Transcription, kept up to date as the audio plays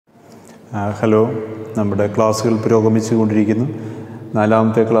Hello, നമ്മുടെ ക്ലാസ്സുകൾ പുരോഗമിച്ചുകൊണ്ടിരിക്കുന്നു.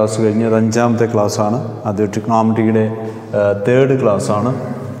 4ാമത്തെ class കഴിഞ്ഞ് അത് 5ാമത്തെ ക്ലാസ്സാണ്. അത് ട്രിഗ്നോമെട്രിയുടെ 3rd ക്ലാസ്സാണ്.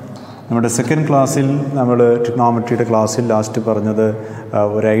 നമ്മുടെ സെക്കൻഡ് ക്ലാസ്സിൽ നമ്മൾ ട്രിഗ്നോമെട്രിയുടെ ക്ലാസ്സിൽ ലാസ്റ്റ് പറഞ്ഞത്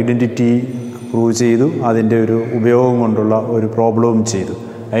ഒരു ഐഡൻറ്റിറ്റി പ്രൂവ് ചെയ്തു. അതിൻ്റെ ഒരു ഉപയോഗം കൊണ്ടുള്ള ഒരു പ്രോബ്ലവും ചെയ്തു.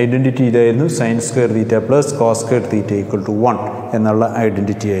 ഐഡൻറ്റിറ്റി ഇതായിരുന്നു, sine square theta plus cos square theta equal to 1 എന്നുള്ള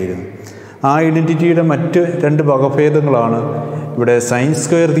ഐഡൻറ്റിറ്റി ആയിരുന്നു. ആ ഐഡൻറ്റിറ്റിയുടെ മറ്റ് 2 വകഭേദങ്ങളാണ്. ഇവിടെ sine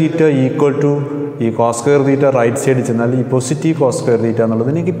square theta equal to ഈ കോസ് സ്ക്വയർ തീറ്റ റൈറ്റ് സൈഡിൽ ചെന്നാൽ ഈ പോസിറ്റീവ് കോസ് സ്ക്വയർ തീറ്റ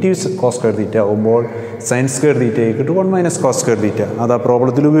എന്നുള്ളത് നെഗറ്റീവ് കോസ് സ്ക്വയർ തീറ്റ ആകുമ്പോൾ sine square theta equal to 1 minus cos square theta. അത് ആ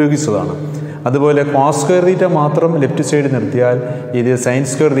പ്രോബ്ലത്തിൽ ഉപയോഗിച്ചതാണ്. അതുപോലെ കോസ് സ്ക്വയർ തീറ്റ മാത്രം ലെഫ്റ്റ് സൈഡ് നിർത്തിയാൽ ഇത് സൈൻ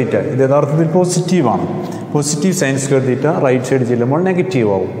സ്ക്വയർ തീറ്റ ഇത് യഥാർത്ഥത്തിൽ പോസിറ്റീവാണ്. Positive sine square theta right side ചെല്ലുമ്പോൾ നെഗറ്റീവ്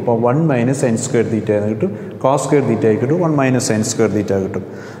ആവും. അപ്പോൾ 1 മൈനസ് സൈൻ സ്ക്വയർ തീറ്റ എന്ന് കിട്ടും. കോസ് സ്ക്വയർ തീറ്റ കിട്ടും 1 മൈനസ് സൈൻ സ്ക്വയർ തീറ്റ കിട്ടും.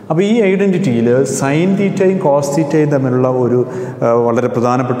 അപ്പോൾ ഈ ഐഡൻറ്റിറ്റിയിൽ സൈൻ തീറ്റയും കോസ് തീറ്റയും തമ്മിലുള്ള ഒരു വളരെ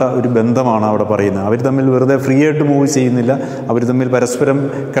പ്രധാനപ്പെട്ട ഒരു ബന്ധമാണ് അവിടെ പറയുന്നത്. അവർ തമ്മിൽ വെറുതെ ഫ്രീ ആയിട്ട് മൂവ് ചെയ്യുന്നില്ല, അവർ തമ്മിൽ പരസ്പരം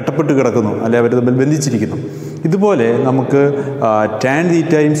കെട്ടപ്പെട്ട് കിടക്കുന്നു, അല്ലെങ്കിൽ അവർ തമ്മിൽ ബന്ധിച്ചിരിക്കുന്നു. ഇതുപോലെ നമുക്ക് ടാൻ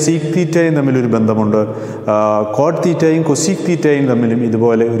തീറ്റയും സീക്ക് തീറ്റയും തമ്മിലൊരു ബന്ധമുണ്ട്. കോട്ട് തീറ്റയും കൊസീക്ക് തീറ്റയും തമ്മിലും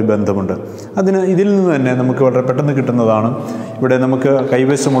ഇതുപോലെ ഒരു ബന്ധമുണ്ട്. ഇതിൽ നിന്ന് തന്നെ നമുക്ക് വളരെ പെട്ടെന്ന് കിട്ടുന്നതാണ്. ഇവിടെ നമുക്ക്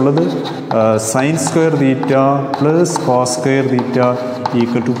കൈവശമുള്ളത് sine square theta plus cos square theta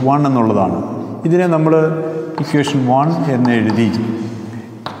equal to 1 എന്നുള്ളതാണ്. ഇതിനെ നമ്മൾ ഇക്വേഷൻ 1 എന്ന് എഴുതി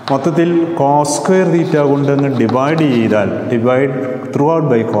മൊത്തത്തിൽ കോസ് സ്ക്വയർ തീറ്റ കൊണ്ടങ്ങ് ഡിവൈഡ് ചെയ്താൽ divide through out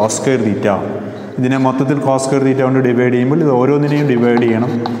by cos square theta. ഇതിനെ മൊത്തത്തിൽ കോസ് സ്ക്വയർ തീറ്റ കൊണ്ട് ഡിവൈഡ് ചെയ്യുമ്പോൾ ഇത് ഓരോന്നിനെയും ഡിവൈഡ്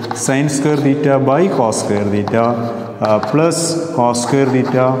ചെയ്യണം. Sine square theta by cos square theta plus cos square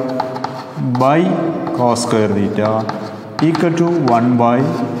theta by cos square theta equal to 1 by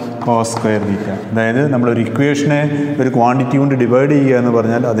cos square theta. അതായത് നമ്മളൊരു ഇക്വേഷനെ ഒരു quantity കൊണ്ട് ഡിവൈഡ് ചെയ്യുക എന്ന്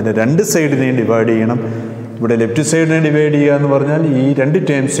പറഞ്ഞാൽ അതിൻ്റെ 2 സൈഡിനെയും ഡിവൈഡ് ചെയ്യണം. ഇവിടെ ലെഫ്റ്റ് സൈഡിനെ ഡിവൈഡ് ചെയ്യുക എന്ന് പറഞ്ഞാൽ ഈ 2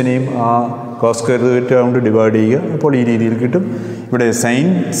 ടേംസിനെയും ആ കോസ് സ്ക്വയർ തീറ്റ കൊണ്ട് ഡിവൈഡ് ചെയ്യുക. അപ്പോൾ ഈ രീതിയിൽ കിട്ടും. ഇവിടെ sine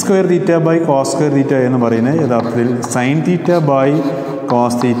square theta by cos square theta എന്ന് പറയുന്നത് യഥാർത്ഥത്തിൽ sine theta by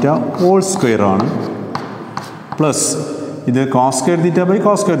cos theta whole square ആണ്. പ്ലസ് ഇത് cos square theta by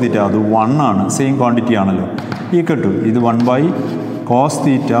cos square theta അത് 1 ആണ്, സെയിം ക്വാണ്ടിറ്റി ആണല്ലോ. ഈക്വൽ ടു ഇത് 1 by cos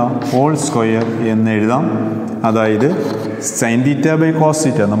theta whole square എന്ന് എഴുതാം. അതായത് sine theta by cos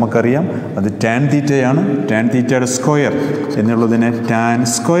theta നമുക്കറിയാം അത് ടാൻ തീറ്റയാണ്. ടാൻ തീറ്റയുടെ സ്ക്വയർ എന്നുള്ളതിനെ ടാൻ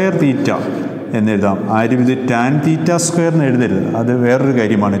സ്ക്വയർ തീറ്റ എന്നെഴുതാം. ആരും ഇത് ടാൻ തീറ്റ സ്ക്വയർ എന്ന് എഴുതരുത്, അത് വേറൊരു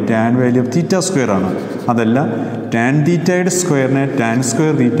കാര്യമാണ്. Tan value of theta square ആണ്. അതല്ല, ടാൻ തീറ്റയുടെ സ്ക്വയറിനെ ടാൻ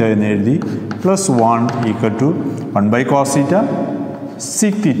സ്ക്വയർ തീറ്റ എന്ന് എഴുതി plus 1 equal to 1 by cos theta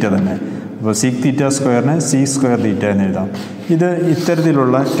seek തീറ്റ തന്നെ. അപ്പോൾ സീക്ക് തീറ്റ സ്ക്വയറിനെ സി സ്ക്വയർ തീറ്റ എന്ന് എഴുതാം. ഇത്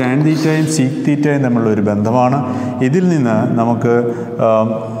ഇത്തരത്തിലുള്ള ടാൻ തീറ്റയും സീക്ക് തീറ്റയും തമ്മിലുള്ള ഒരു ബന്ധമാണ്. ഇതിൽ നിന്ന് നമുക്ക്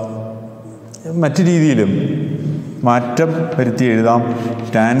മറ്റു രീതിയിലും മാറ്റം വരുത്തി എഴുതാം.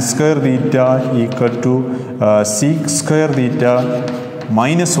 Tan square theta equal to seek square theta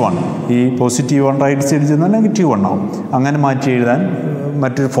minus 1. ഈ പോസിറ്റീവ് 1 റൈറ്റ് സൈഡിൽ ചെന്നാൽ നെഗറ്റീവ് 1 ആവും. അങ്ങനെ മാറ്റി എഴുതാൻ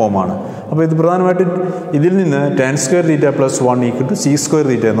മറ്റൊരു ഫോമാണ്. അപ്പോൾ ഇത് പ്രധാനമായിട്ടും ഇതിൽ നിന്ന് tan square theta plus 1 equal to C square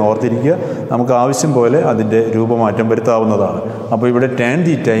theta എന്ന് ഓർത്തിരിക്കുക. നമുക്ക് ആവശ്യം പോലെ അതിൻ്റെ രൂപമാറ്റം വരുത്താവുന്നതാണ്. അപ്പോൾ ഇവിടെ ടാൻ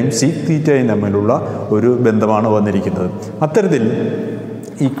തീറ്റയും സീക്ക് തീറ്റയും തമ്മിലുള്ള ഒരു ബന്ധമാണ് വന്നിരിക്കുന്നത്. അത്തരത്തിൽ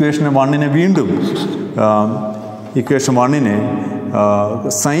ഇക്വേഷൻ 1നെ വീണ്ടും ഇക്വേഷൻ 1നെ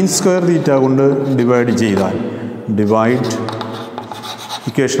സൈൻ സ്ക്വയർ തീറ്റ കൊണ്ട് ഡിവൈഡ് ചെയ്താൽ divide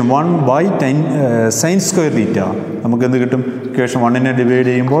equation 1 by sine square theta നമുക്കെന്ത് കിട്ടും? ഇക്വേഷൻ 1നെ ഡിവൈഡ്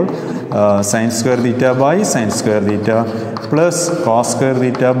ചെയ്യുമ്പോൾ sine square theta by sine square theta plus cos square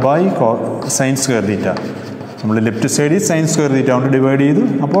theta by sine square theta. നമ്മൾ ലെഫ്റ്റ് സൈഡിൽ സൈൻ സ്ക്വയർ തീറ്റ കൊണ്ട് divide ചെയ്തു.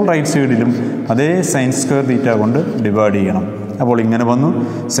 അപ്പോൾ റൈറ്റ് സൈഡിലും അതേ സൈൻ സ്ക്വയർ തീറ്റ കൊണ്ട് ഡിവൈഡ് ചെയ്യണം. അപ്പോൾ ഇങ്ങനെ വന്നു.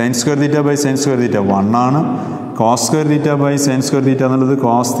 Sine square theta by sine square theta 1 ആണ്. Cos square theta by sine square theta എന്നുള്ളത്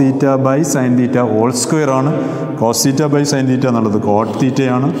cos theta by sine theta whole square ആണ്. Cos theta by sine theta എന്നുള്ളത് കോട്ട്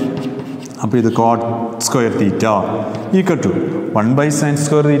തീറ്റയാണ്. അപ്പോൾ ഇത് coat square theta equal to 1 by sine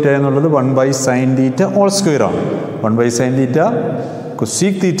square theta എന്നുള്ളത് 1 by sine theta whole square ആണ്. 1 by sine theta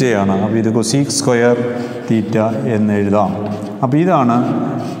cosec തീറ്റയാണ്. അപ്പോൾ ഇത് കൊസീക്ക് സ്ക്വയർ തീറ്റ എന്ന് എഴുതാം. അപ്പോൾ ഇതാണ്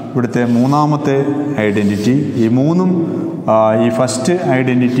ഇവിടുത്തെ 3ാമത്തെ ഐഡൻറ്റിറ്റി. ഈ മൂന്നും ഈ ഫസ്റ്റ്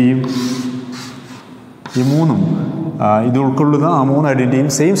ഐഡൻറ്റിറ്റിയും ഈ മൂന്നും ഇത് ഉൾക്കൊള്ളുന്ന ആ 3 ഐഡൻറ്റിറ്റിയും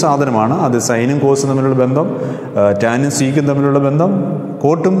സെയിം സാധനമാണ്. അത് സൈനും കോസും തമ്മിലുള്ള ബന്ധം, ടാനും സീക്കും തമ്മിലുള്ള ബന്ധം,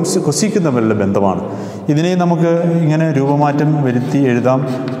 കോട്ടും കൊസീക്കും തമ്മിലുള്ള ബന്ധമാണ്. ഇതിനെ നമുക്ക് ഇങ്ങനെ രൂപമാറ്റം വരുത്തി എഴുതാം.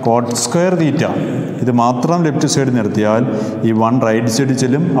 കോട്ട് സ്ക്വയർ തീറ്റ ഇത് മാത്രം ലെഫ്റ്റ് സൈഡ് നിർത്തിയാൽ ഈ 1 റൈറ്റ് സൈഡിൽ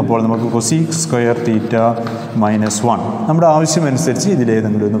ചെല്ലും. അപ്പോൾ നമുക്ക് കൊസീക്ക് സ്ക്വയർ തീറ്റ മൈനസ് 1 നമ്മുടെ ആവശ്യമനുസരിച്ച്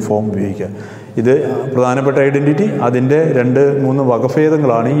ഇതിലേതെങ്കിലും ഒന്ന് ഫോം ഉപയോഗിക്കുക. ഇത് പ്രധാനപ്പെട്ട ഐഡൻറ്റിറ്റി. അതിൻ്റെ 2-3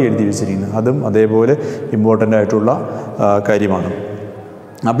 വകഭേദങ്ങളാണ് ഈ എഴുതി വെച്ചിരിക്കുന്നത്. അതും അതേപോലെ ഇമ്പോർട്ടൻ്റ് ആയിട്ടുള്ള കാര്യമാണ്.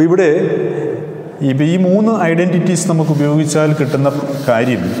 അപ്പോൾ ഇവിടെ ഈ 3 ഐഡൻറ്റിറ്റീസ് നമുക്ക് ഉപയോഗിച്ചാൽ കിട്ടുന്ന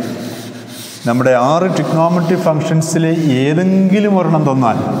കാര്യം, നമ്മുടെ 6 ട്രിഗ്നോമെട്രി ഫങ്ഷൻസിലെ ഏതെങ്കിലും ഒരെണ്ണം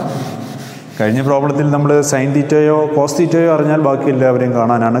തന്നാൽ, കഴിഞ്ഞ പ്രോബ്ലത്തിൽ നമ്മൾ സൈൻ തീറ്റയോ കോസ് തീറ്റയോ അറിഞ്ഞാൽ ബാക്കി എല്ലാവരെയും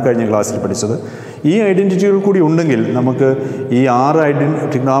കാണാനാണ് കഴിഞ്ഞ ക്ലാസ്സിൽ പഠിച്ചത്. ഈ ഐഡൻറ്റിറ്റികൾ കൂടി ഉണ്ടെങ്കിൽ നമുക്ക് ഈ 6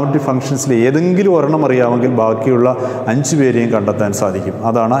 ട്രിഗ്നോമെട്രി ഫങ്ഷൻസിൽ ഏതെങ്കിലും ഒരെണ്ണം അറിയാമെങ്കിൽ ബാക്കിയുള്ള 5 പേരെയും കണ്ടെത്താൻ സാധിക്കും.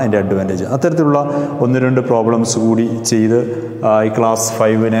 അതാണ് അതിൻ്റെ അഡ്വാൻറ്റേജ്. അത്തരത്തിലുള്ള 1-2 പ്രോബ്ലംസ് കൂടി ചെയ്ത് ഈ ക്ലാസ്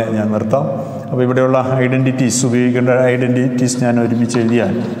 5-നെ ഞാൻ നിർത്താം. അപ്പോൾ ഇവിടെയുള്ള ഐഡൻറ്റിറ്റീസ്, ഉപയോഗിക്കേണ്ട ഐഡൻറ്റിറ്റീസ് ഞാൻ ഒരുമിച്ച്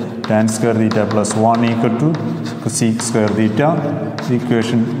എഴുതിയാൽ tan square theta plus 1 equal to cosec square theta,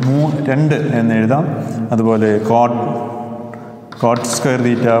 equation 2 എന്ന് എഴുതാം. അതുപോലെ cot square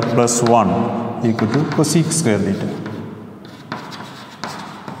theta plus 1 equal to cosec square theta.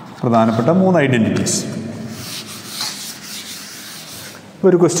 പ്രധാനപ്പെട്ട 3 ഐഡൻറ്റിറ്റീസ്.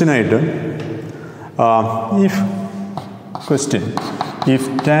 ഒരു ക്വസ്റ്റ്യനായിട്ട് if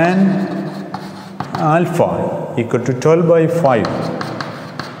tan alpha equal to 12/5,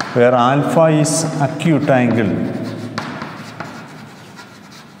 where alpha is acute angle,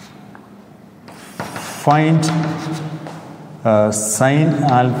 find sin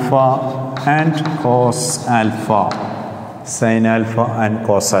alpha and cos alpha. Sin alpha and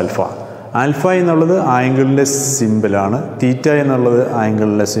cos alpha. Alpha എന്നുള്ളത് ആംഗിളിൻ്റെ സിമ്പിളാണ്, തീറ്റ എന്നുള്ളത്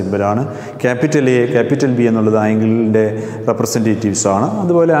ആംഗിളിൻ്റെ സിമ്പിളാണ്, capital A capital B എന്നുള്ളത് ആംഗിളിൻ്റെ റെപ്രസെൻറ്റേറ്റീവ്സാണ്.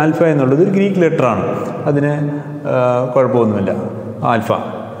 അതുപോലെ alpha എന്നുള്ളത് ഒരു ഗ്രീക്ക് ലെറ്ററാണ്, അതിന് കുഴപ്പമൊന്നുമില്ല, ആൽഫ.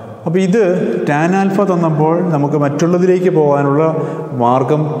 അപ്പോൾ ഇത് ടാൻ ആൽഫ തന്നപ്പോൾ നമുക്ക് മറ്റുള്ളതിലേക്ക് പോകാനുള്ള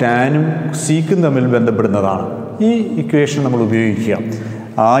മാർഗം ടാനും സീക്കും തമ്മിൽ ബന്ധപ്പെടുന്നതാണ്. ഈ ഇക്വേഷൻ നമ്മൾ ഉപയോഗിക്കുക.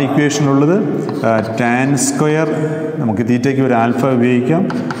 ആ ഇക്വേഷനുള്ളത് ടാൻ സ്ക്വയർ, നമുക്ക് തീറ്റയ്ക്ക് ഒരു ആൽഫ ഉപയോഗിക്കാം,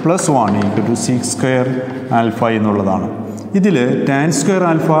 +1 equal to sec square alpha എന്നുള്ളതാണ്. ഇതിൽ ടാൻ സ്ക്വയർ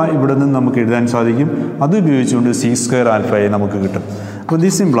ആൽഫ ഇവിടെ നിന്ന് നമുക്ക് എഴുതാൻ സാധിക്കും. അത് ഉപയോഗിച്ചുകൊണ്ട് സീക്ക് സ്ക്വയർ ആൽഫയെ നമുക്ക് കിട്ടും. അപ്പോൾ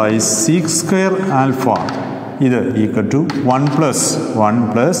this implies seek square alpha ഇത് equal to 1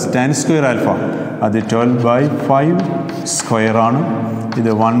 plus tan square alpha, അത് 12/5 സ്ക്വയറാണ്.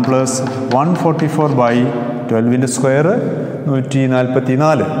 ഇത് 1 പ്ലസ് 144/12 സ്ക്വയർ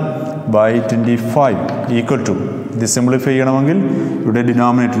 144/25 ഈക്വൽ ടു, ഇത് സിംപ്ലിഫൈ ചെയ്യണമെങ്കിൽ ഇവിടെ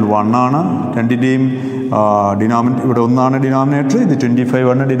ഡിനോമിനേറ്റർ 1 ആണ്, രണ്ടിൻ്റെയും ഇവിടെ 1 ആണ് ഡിനോമിനേറ്റർ, ഇത് 25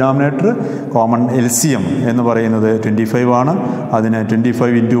 ആണ് ഡിനോമിനേറ്റർ. കോമൺ LCM എന്ന് പറയുന്നത് 25 ആണ്. അതിന്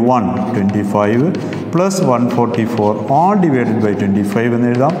 25 × 1 25 പ്ലസ് 144 ഓൾ ഡിവൈഡഡ് ബൈ 25 എന്ന്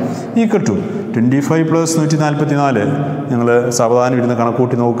എഴുതാം, ഈക്വൽ ടു 25 പ്ലസ് 144. നിങ്ങൾ സാവധാനം ഇരുന്ന്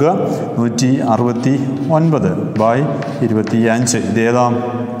കണക്കൂട്ടി നോക്കുക. 169/25. ഇതേതാം?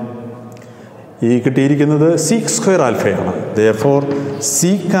 ഈ കിട്ടിയിരിക്കുന്നത് seek square ആൽഫയാണ്. Therefore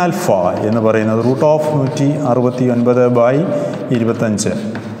seek alpha എന്ന് പറയുന്നത് √69/25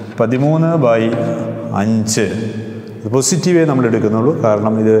 13/5. ഇത് പോസിറ്റീവേ നമ്മൾ എടുക്കുന്നുള്ളൂ,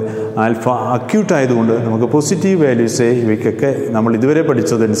 കാരണം ഇത് ആൽഫ അക്യൂട്ട് ആയതുകൊണ്ട് നമുക്ക് പോസിറ്റീവ് വാല്യൂസേ ഇവയ്ക്കൊക്കെ നമ്മൾ ഇതുവരെ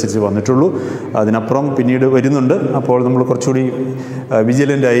പഠിച്ചതനുസരിച്ച് വന്നിട്ടുള്ളൂ. അതിനപ്പുറം പിന്നീട് വരുന്നുണ്ട്. അപ്പോൾ നമ്മൾ കുറച്ചുകൂടി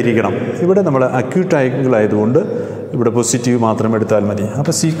വിജിലൻ്റ് ആയിരിക്കണം. ഇവിടെ നമ്മൾ അക്യൂട്ട് ആംഗിൾ ആയതുകൊണ്ട് ഇവിടെ പോസിറ്റീവ് മാത്രം എടുത്താൽ മതി.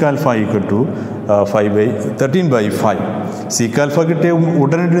 അപ്പോൾ seek alpha equal to 13/5. Seek alpha കിട്ടിയ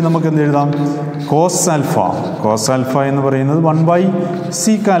ഉടനടി നമുക്ക് എന്ത് എഴുതാം? Cos alpha. കോസ് ആൽഫ എന്ന് പറയുന്നത്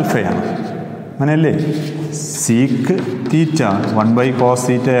 1/സീക്ക് ആൽഫയാണ്. അങ്ങനെയല്ലേ? സീക്ക് തീറ്റ 1/കോസ്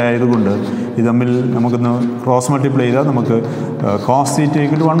തീറ്റ ആയതുകൊണ്ട് ഇത് തമ്മിൽ നമുക്കൊന്ന് ക്രോസ് മൾട്ടിപ്ലൈ ചെയ്താൽ നമുക്ക് കോസ് തീറ്റ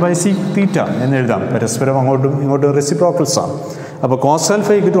ഈക്വൽ ടു 1/സീക്ക് തീറ്റ എന്ന് എഴുതാം. പരസ്പരം അങ്ങോട്ടും ഇങ്ങോട്ടും റെസിപ്രോക്കൽസാണ്. അപ്പോൾ cos alpha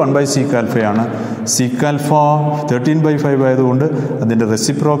equal to 1/സീക്ക് ആൽഫയാണ്. Seek alpha 13/5 ആയതുകൊണ്ട് അതിൻ്റെ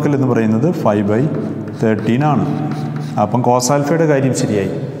റെസിപ്രോക്കൽ എന്ന് പറയുന്നത് 5/13 ആണ്. അപ്പം കോസ് ആൽഫയുടെ കാര്യം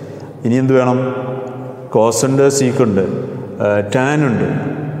ശരിയായി. ഇനി എന്ത് വേണം? കോസ് ഉണ്ട്, സീക്കുണ്ട്, ടാൻ ഉണ്ട്.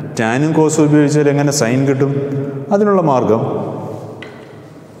 ടാനും കോസും ഉപയോഗിച്ചാൽ എങ്ങനെ സൈൻ കിട്ടും? അതിനുള്ള മാർഗം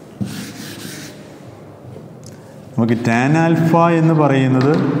നമുക്ക് ടാൻ ആൽഫ എന്ന്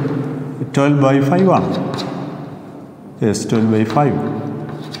പറയുന്നത് 12/5 ആണ്. യെസ്, 12/5.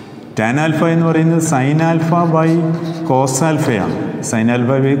 ടാൻ ആൽഫ എന്ന് പറയുന്നത് sine alpha by cos ആൽഫയാണ്. Sine alpha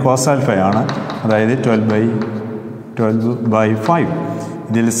by cos ആൽഫയാണ്, അതായത് 12/5.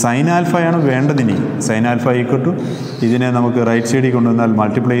 ഇതിൽ sign ആൽഫയാണ് വേണ്ടതിനി. Sine alpha equal to ഇതിനെ നമുക്ക് റൈറ്റ് സൈഡിൽ കൊണ്ടുവന്നാൽ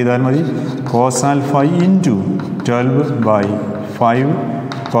മൾട്ടിപ്ലൈ ചെയ്താൽ മതി. Cos alpha into 12/5.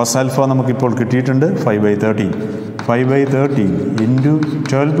 Cos alpha നമുക്കിപ്പോൾ കിട്ടിയിട്ടുണ്ട് 5/13. 5/13 ഇൻറ്റു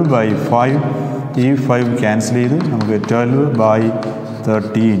 12/5. ഈ 5 ക്യാൻസൽ ചെയ്ത് നമുക്ക്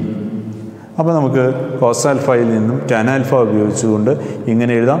 12/13. അപ്പോൾ നമുക്ക് കോസ് ആൽഫയിൽ നിന്നും ടാൻ ആൽഫ ഉപയോഗിച്ചുകൊണ്ട്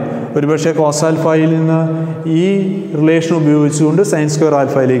ഇങ്ങനെ എഴുതാം. ഒരുപക്ഷെ കോസ് ആൽഫയിൽ നിന്ന് ഈ റിലേഷൻ ഉപയോഗിച്ചുകൊണ്ട് സൈൻ സ്ക്വയർ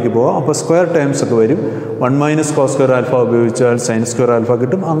ആൽഫയിലേക്ക് പോകാം. അപ്പോൾ സ്ക്വയർ ടേംസ് ഒക്കെ വരും. 1 - കോസ് സ്ക്വയർ ആൽഫ ഉപയോഗിച്ചാൽ സൈൻ സ്ക്വയർ ആൽഫ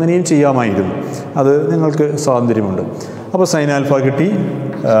കിട്ടും. അങ്ങനെയും ചെയ്യാമായിരുന്നു. അത് നിങ്ങൾക്ക് സ്വാതന്ത്ര്യമുണ്ട്. അപ്പോൾ സൈൻ ആൽഫ കിട്ടി.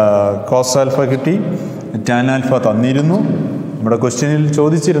 കോസ് ആൽഫ കിട്ടി, ടാൻ ആൽഫ തന്നിരുന്നു. നമ്മുടെ ക്വസ്റ്റ്യനിൽ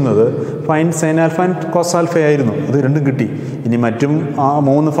ചോദിച്ചിരുന്നത് find sine alpha and cos alpha ആയിരുന്നു. അത് രണ്ടും കിട്ടി. ഇനി മറ്റും ആ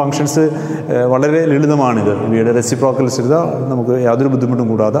 3 ഫങ്ഷൻസ് വളരെ ലളിതമാണിത്. ഇവയുടെ റെസിപ്രോക്കൽസ് എഴുതാം, നമുക്ക് യാതൊരു ബുദ്ധിമുട്ടും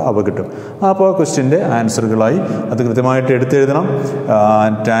കൂടാതെ അവ കിട്ടും. അപ്പോൾ ക്വസ്റ്റ്യൻ്റെ ആൻസറുകളായി അത് കൃത്യമായിട്ട് എടുത്തെഴുതണം.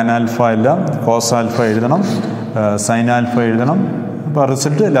 ടാൻ ആൽഫ അല്ല, കോസ് ആൽഫ എഴുതണം, സൈൻ ആൽഫ എഴുതണം. അപ്പോൾ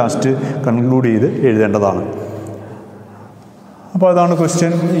റിസൾട്ട് ലാസ്റ്റ് കൺക്ലൂഡ് ചെയ്ത് എഴുതേണ്ടതാണ്. അപ്പോൾ അതാണ്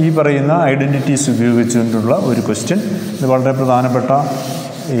ക്വസ്റ്റ്യൻ. ഈ പറയുന്ന ഐഡൻറ്റിറ്റീസ് ഉപയോഗിച്ചുകൊണ്ടുള്ള ഒരു ക്വസ്റ്റ്യൻ. ഇത് വളരെ പ്രധാനപ്പെട്ട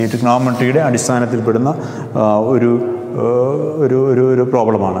ഈ ട്രിഗണോമെട്രിയുടെ അടിസ്ഥാനത്തിൽപ്പെടുന്ന ഒരു ഒരു ഒരു ഒരു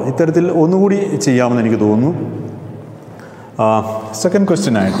പ്രോബ്ലമാണ്. ഇത്തരത്തിൽ ഒന്നുകൂടി ചെയ്യാമെന്ന് എനിക്ക് തോന്നുന്നു. Second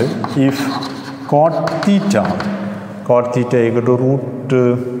ക്വസ്റ്റ്യനായിട്ട് if coat theta equal to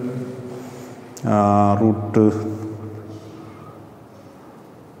root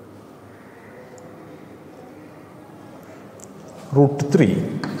 √3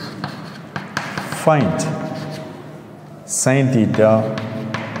 find sin theta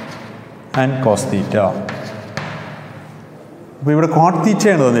and cos theta. അപ്പോൾ ഇവിടെ കോട്ട്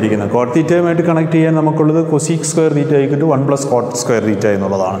തീറ്റയാണ് തന്നിരിക്കുന്നത്. കോട്ട് തീറ്റയുമായിട്ട് കണക്ട് ചെയ്യാൻ നമുക്കുള്ളത് cosec square theta ആയിക്കിട്ട് 1 + coat square theta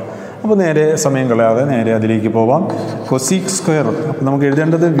എന്നുള്ളതാണ്. അപ്പോൾ നേരെ സമയം കളയാതെ നേരെ അതിലേക്ക് പോവാം. കൊസീക് സ്ക്വയർ അപ്പോൾ നമുക്ക്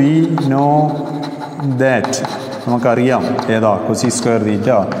എഴുതേണ്ടത് വി നോ ദാറ്റ്, നമുക്കറിയാം ഏതാ cosec square theta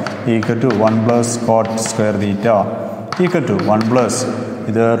equal to 1 + coat square theta equal to 1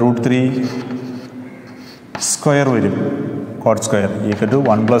 ഇത് √3 സ്ക്വയർ വരും, coat square equal to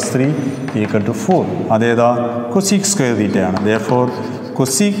 1 + 3 equal to 4. അതേതാ കൊസീക് സ്ക്വയർ തീറ്റയാണ്. therefore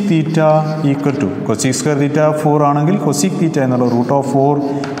cosec theta equal to cosec square theta 4 ആണെങ്കിൽ കൊസീക് തീറ്റ എന്നുള്ള √4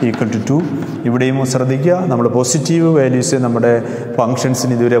 equal to 2. ഇവിടെയും ശ്രദ്ധിക്കുക, നമ്മൾ positive values നമ്മുടെ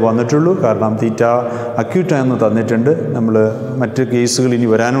ഫങ്ഷൻസിന് ഇതുവരെ വന്നിട്ടുള്ളൂ. കാരണം തീറ്റ അക്യൂട്ടായെന്ന് തന്നിട്ടുണ്ട്. നമ്മൾ മറ്റ് കേസുകൾ ഇനി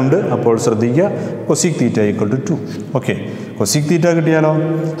വരാനുണ്ട്. അപ്പോൾ ശ്രദ്ധിക്കുക, cosec theta equal to 2. Okay, cosec theta കിട്ടിയാലോ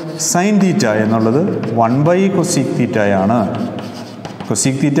സൈൻ തീറ്റ എന്നുള്ളത് 1 കൊസീക് തീറ്റയാണ്.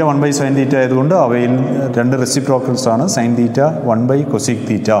 കൊസീക് തീറ്റ 1 സൈൻ തീറ്റ ആയതുകൊണ്ട് അവയിൽ 2 റെസിപ്രോക്കൽസ് ആണ്. സൈൻ തീറ്റ 1 കൊസീക്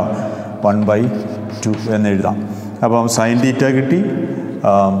തീറ്റ 1/2 എന്ന് എഴുതാം. അപ്പം സൈൻ തീറ്റ കിട്ടി,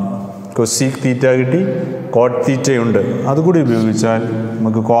 കൊസീക് തീറ്റ കിട്ടി, കോട്ട് തീറ്റയുണ്ട്. അതുകൂടി ഉപയോഗിച്ചാൽ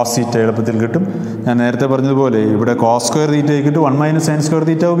നമുക്ക് കോസ് തീറ്റ എളുപ്പത്തിൽ കിട്ടും. ഞാൻ നേരത്തെ പറഞ്ഞതുപോലെ ഇവിടെ cos square theta equal to 1 - sine square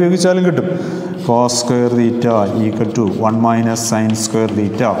theta ഉപയോഗിച്ചാലും കിട്ടും. Cos square theta equal to 1 - sine square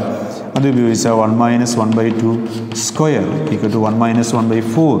theta അത് ഉപയോഗിച്ചാൽ 1 - 1/2 square equal to 1 -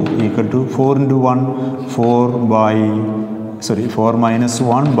 1/4 equal to 4 × 1 4 -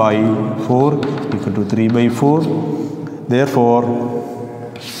 1/4 equal to 3/4. therefore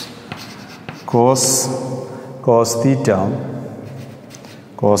cos theta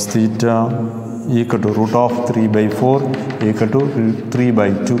equal to √3/4 equal to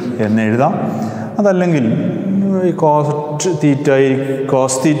 3/2 എന്ന് എഴുതാം. അതല്ലെങ്കിൽ കോസ്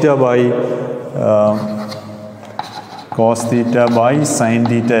തീറ്റ ബൈ സൈൻ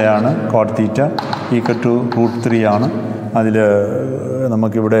തീറ്റയാണ്. Coat theta equal to √3 ആണ്. അതിൽ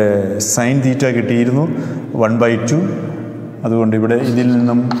നമുക്കിവിടെ സൈൻ തീറ്റ കിട്ടിയിരുന്നു 1/2. അതുകൊണ്ട് ഇവിടെ ഇതിൽ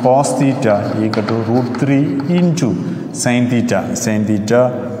നിന്നും cos theta equal to √3 into sine theta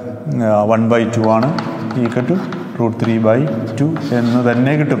 1/2 ആണ് ഈക്വൽ ടു √3/2 എന്ന്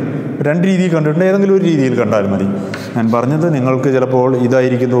തന്നെ കിട്ടും. 2 രീതിയിൽ കണ്ടിട്ടുണ്ട്, ഏതെങ്കിലും ഒരു രീതിയിൽ കണ്ടാൽ മതി. ഞാൻ പറഞ്ഞത് നിങ്ങൾക്ക് ചിലപ്പോൾ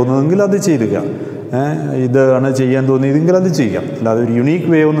ഇതായിരിക്കും തോന്നുന്നതെങ്കിൽ അത് ചെയ്യുക, ഇതാണ് ചെയ്യാൻ തോന്നിയതെങ്കിൽ അത് ചെയ്യാം. അല്ലാതെ ഒരു യുണീക്ക്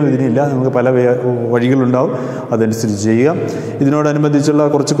വേ ഒന്നും ഇതിനില്ല. നമുക്ക് പല വഴികളുണ്ടാവും, അതനുസരിച്ച് ചെയ്യുക. ഇതിനോടനുബന്ധിച്ചുള്ള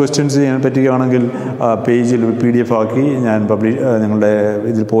കുറച്ച് ക്വസ്റ്റ്യൻസ് ചെയ്യാൻ പറ്റുകയാണെങ്കിൽ പേജിൽ PDF ആക്കി ഞാൻ നിങ്ങളുടെ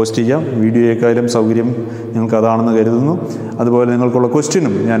ഇതിൽ പോസ്റ്റ് ചെയ്യാം. വീഡിയോയേക്കാളും സൗകര്യം നിങ്ങൾക്ക് അതാണെന്ന് കരുതുന്നു. അതുപോലെ നിങ്ങൾക്കുള്ള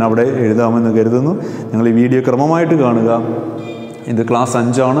ക്വസ്റ്റ്യനും ഞാൻ അവിടെ എഴുതാമെന്ന് കരുതുന്നു. നിങ്ങൾ ഈ വീഡിയോ ക്രമമായിട്ട് കാണുക. ഇത് ക്ലാസ്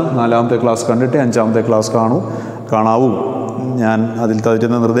 5 ആണ്. 4ാമത്തെ ക്ലാസ് കണ്ടിട്ട് 5ാമത്തെ ക്ലാസ് കാണാവൂ. ഞാൻ അതിൽ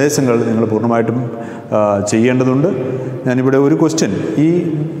തരുന്ന നിർദ്ദേശങ്ങൾ നിങ്ങൾ പൂർണ്ണമായിട്ടും ചെയ്യേണ്ടതുണ്ട്. ഞാനിവിടെ ഒരു ക്വസ്റ്റ്യൻ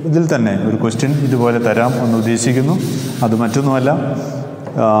ഇതിൽ തന്നെ ഒരു ക്വസ്റ്റ്യൻ ഇതുപോലെ തരാം എന്ന് ഉദ്ദേശിക്കുന്നു. അത് മറ്റൊന്നുമല്ല,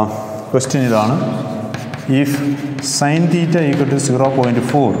 ക്വസ്റ്റ്യൻ ഇതാണ്: if sine theta equal to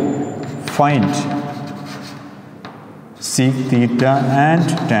 0.4 find sec theta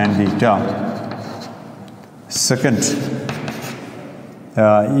and tan theta. Second,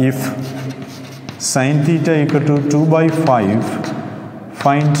 if sin theta equal to 2/5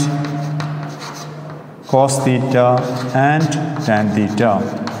 find cos theta and tan theta.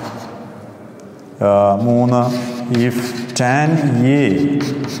 3, if tan A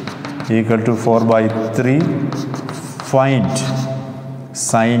equal to 4/3 find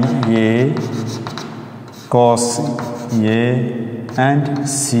sin A cos A and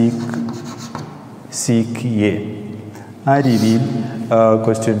sec A. ആ രീതിയിൽ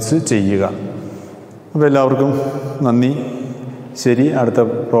questions ചെയ്യുക. അപ്പോൾ എല്ലാവർക്കും നന്ദി. ശരി,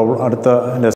 അടുത്ത